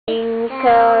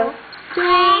Twinkle,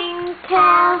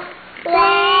 twinkle,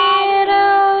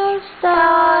 little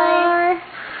star,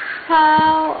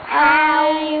 how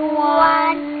I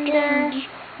wonder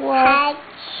what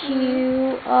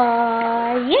you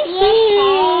are. Yay!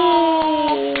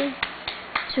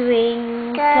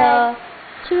 Twinkle,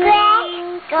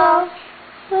 twinkle,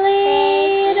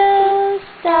 little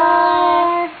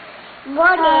star,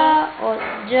 oh,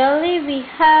 Jollibee,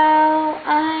 how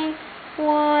I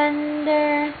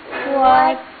wonder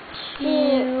what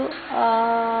you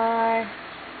are.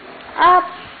 Up,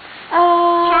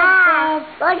 up,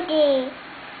 Body.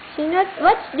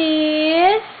 What's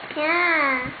this?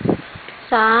 Yeah.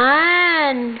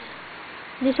 Sun.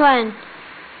 This one.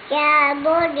 Yeah,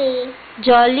 body.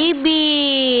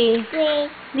 Jollibee. Wait.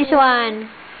 This one.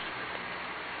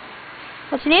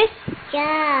 What's this?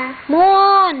 Yeah.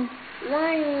 Moon.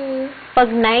 Money. Pag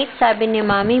night, sabi ni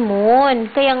Mommy, moon.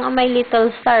 Kaya nga may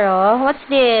little star, oh. What's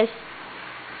this?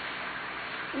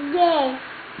 Yes.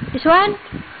 This one?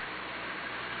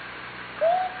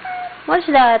 What's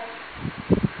that?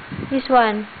 This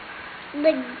one.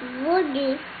 But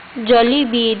body.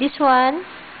 Jollibee. This one.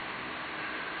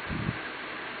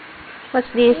 What's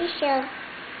this? Bishop.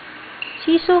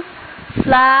 Sisu.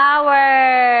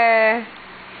 Flower.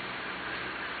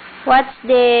 What's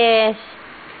this?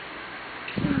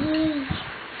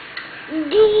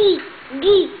 D.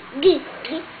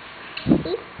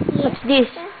 What's this?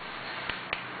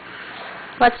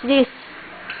 What's this?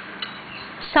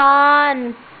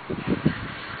 Sun.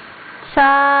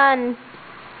 Sun.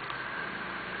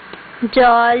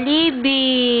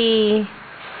 Jollibee.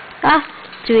 Ah,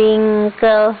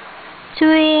 twinkle,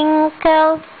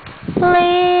 twinkle,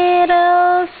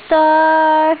 little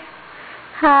star,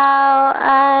 how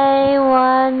I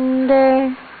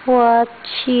wonder what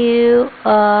you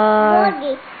are.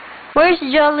 Body. Where's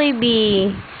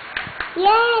Jollibee?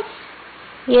 Yes.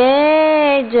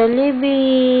 Yay,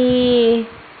 Jollibee.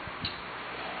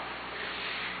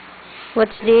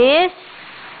 What's this?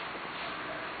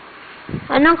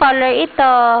 Anong color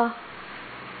ito?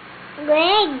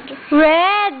 Red.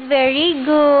 Red. Very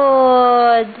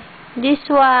good. This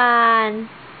one.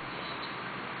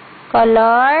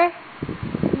 Color?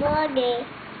 Body.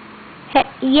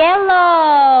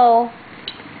 Yellow.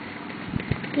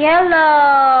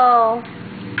 Yellow.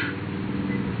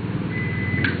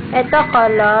 Ito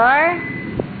color?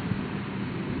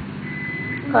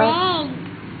 Red.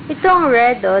 Ito ang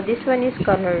red, oh. This one is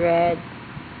color red.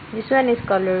 This one is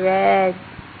color red.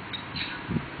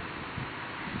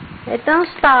 Itong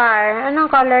star.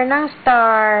 Anong color ng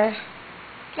star?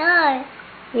 Star.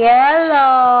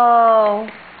 Yellow.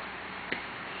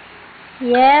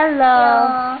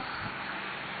 Yellow.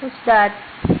 What's that?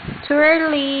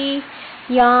 Twirly.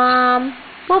 Yum.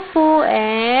 Pupu.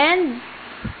 And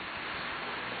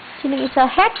sinong isa?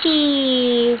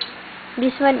 Happy.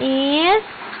 This one is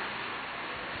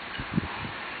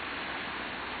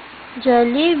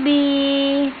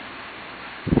Jollibee.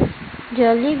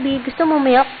 Jollibee. Gusto mo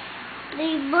milk?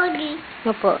 The body.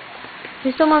 Opo.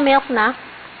 Gusto mo milk na?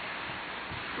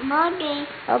 Body.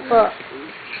 Opo.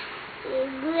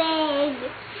 Red.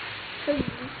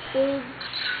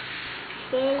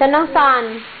 Saan ang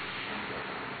sun?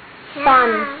 Sun.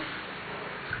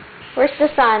 Where's the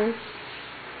sun?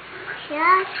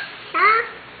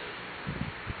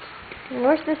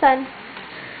 Where's the sun?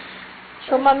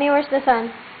 Show mommy, where's the sun?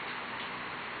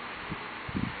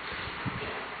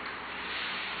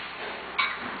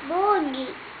 Body.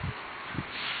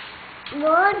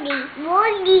 Body.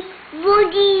 Body.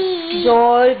 Body.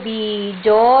 Jollibee.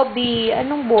 Jobee.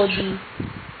 Anong body?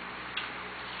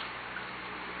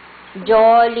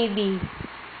 Jollibee.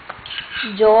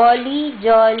 Jolly.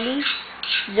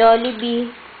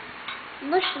 Jollibee.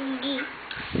 Busgy.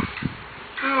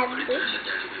 Happy.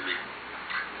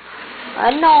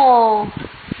 Ano?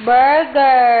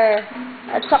 Burger.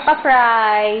 At saka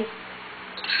fries.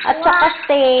 At saka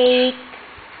steak.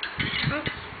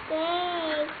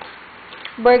 Steak.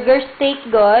 Burger steak,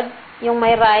 God. Yung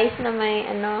may rice na may,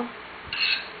 ano,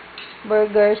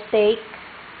 burger steak.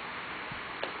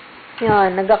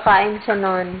 Yun, nagkakain siya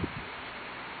nun.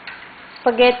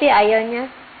 Spaghetti, ayaw niya.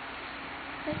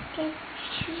 Okay.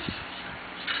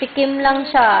 Tikim lang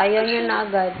siya. Ayaw niya na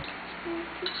agad.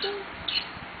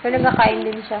 Pero nagkakain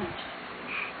din siya.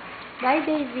 Bye,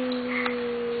 baby.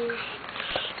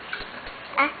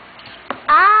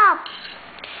 Up.